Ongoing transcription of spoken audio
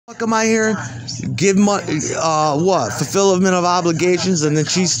Fuck am I hearing? Give money, what? Fulfillment of obligations, and then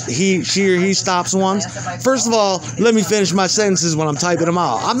he or he stops ones. First of all, let me finish my sentences when I'm typing them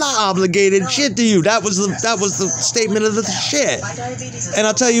out. I'm not obligated shit to you. That was the statement of the shit. And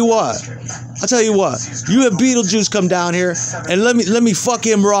I'll tell you what. You have Beetlejuice come down here and let me fuck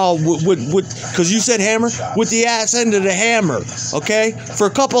him raw with because you said hammer with the ass end of the hammer. Okay, for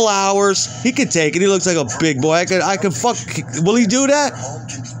a couple hours he could take it. He looks like a big boy. I could fuck. Will he do that?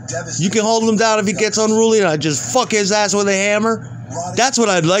 You can hold him down if he gets unruly, and I just fuck his ass with a hammer. That's what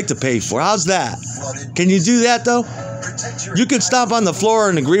I'd like to pay for. How's that? Can you do that, though? You can stomp on the floor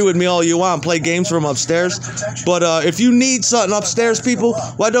and agree with me all you want and play games from upstairs. But if you need something upstairs, people,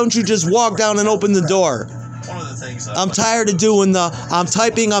 why don't you just walk down and open the door? I'm tired of doing I'm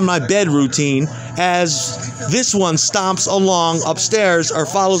typing on my bed routine as this one stomps along upstairs or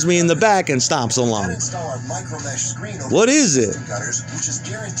follows me in the back and stomps along. What is it?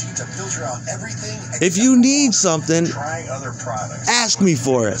 If you need something, ask me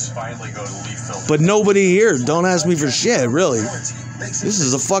for it. But nobody here, don't ask me for shit, really. This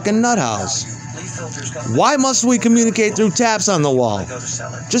is a fucking nut house. Why must we communicate through taps on the wall?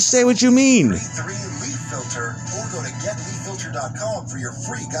 Just say what you mean. Or go to getleaffilter.com for your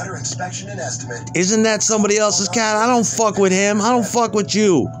free gutter inspection and estimate. Isn't that somebody else's cat? I don't fuck with him. I don't fuck with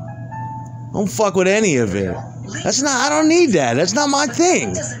you. I don't fuck with any of it. I don't need that. That's not my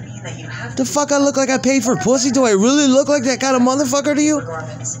thing. The fuck I look like I paid for pussy? Do I really look like that kind of motherfucker to you?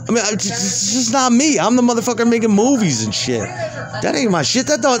 I mean, it's just not me. I'm the motherfucker making movies and shit. That ain't my shit.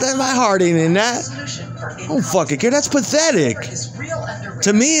 That my heart ain't in that. I don't fucking care. That's pathetic.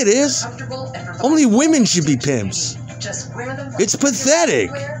 To me it is. Only women should be pimps. It's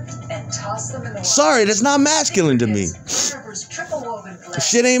pathetic. Sorry, that's not masculine to me.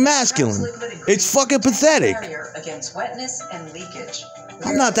 Shit ain't masculine. It's fucking pathetic.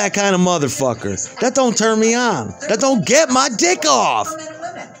 I'm not that kind of motherfucker. That don't turn me on. That don't get my dick off.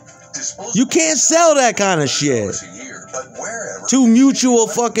 You can't sell that kind of shit. Two mutual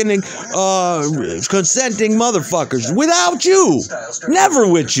fucking consenting motherfuckers. Without you. Never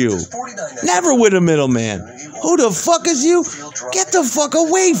with you. Never with a middleman. Who the fuck is you? Get the fuck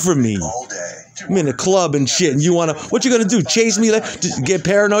away from me. I'm in a club and shit, and what you gonna do? Chase me? Get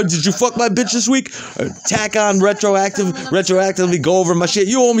paranoid? Did you fuck my bitch this week? Tack on retroactively go over my shit.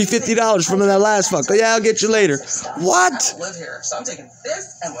 You owe me $50 from that last fuck. Yeah, I'll get you later. What? I live here, so I'm taking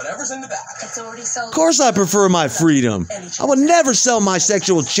this and whatever's in the back. Of course I prefer my freedom. I would never sell my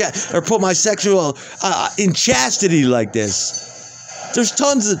sexual or put my sexual in chastity like this. There's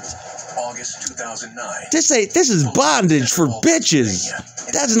tons of... August 2009. This is bondage for bitches.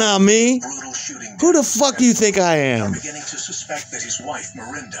 That's not me. Who the fuck do you think I am? Beginning to suspect that his wife,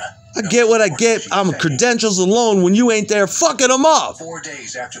 Miranda, I get what I get. I'm credentials alone when you ain't there fucking them up. 4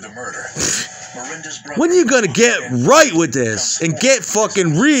 days after the murder, Miranda's brother... When you gonna get right with this and get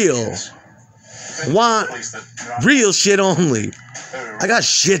fucking real? Want real shit only. I got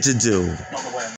shit to do.